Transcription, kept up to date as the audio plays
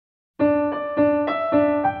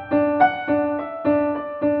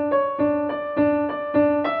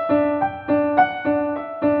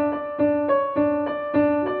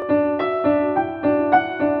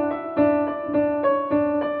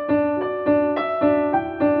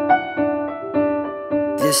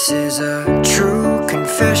This is a true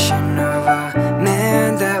confession of a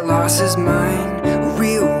man that lost his mind.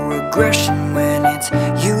 Real regression when it's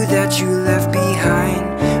you that you left behind.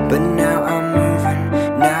 But now I'm moving,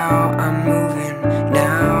 now I'm moving,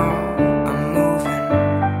 now I'm moving.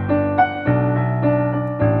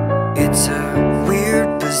 It's a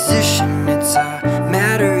weird position, it's a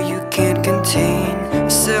matter you can't contain.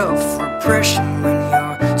 Self-repression when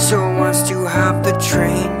your soul wants to hop the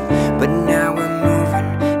train. But now we're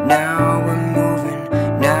moving, now we're moving,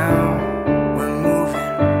 now we're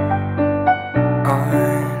moving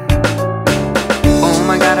on. Oh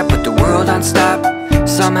my God, I put the world on stop.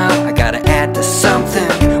 Somehow I gotta add to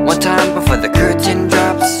something. One time before the curtain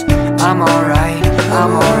drops. I'm alright,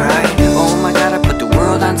 I'm alright. Oh my God, I put the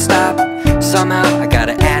world on stop. Somehow I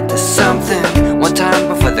gotta add to something. One time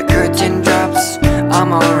before the curtain drops.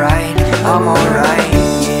 I'm alright, I'm alright,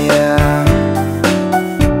 yeah.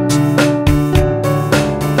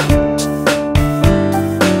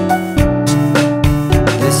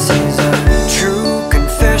 This is a true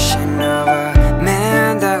confession of a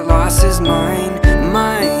man that lost his mind.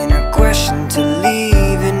 Minor question to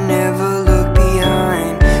leave and never look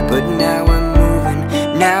behind. But now we're moving,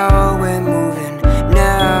 now we're moving,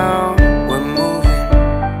 now we're moving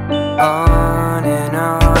on and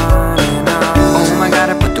on and on. Oh my God,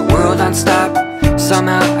 I put the world on stop.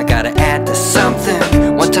 Somehow I gotta add to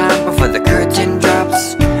something. One time before the curtain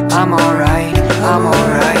drops. I'm alright, I'm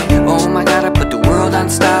alright. Oh my God, I put the world on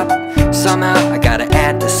stop. Somehow I gotta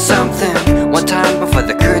add to something. One time before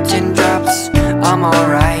the curtain drops. I'm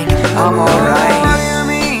alright, I'm alright. What do you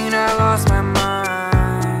mean I lost my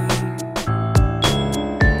mind?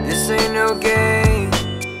 This ain't no game,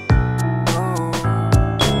 no.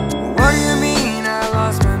 What do you mean I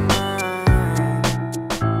lost my mind?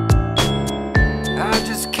 I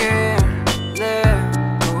just can't let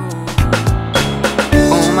go.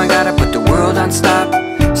 Oh my God, I put the world on stop.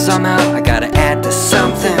 Somehow I gotta add to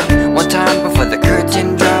something. One time before the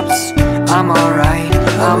curtain drops. I'm alright,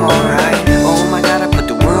 I'm alright. Oh my God, I put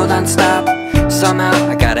the world on stop. Somehow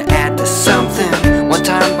I gotta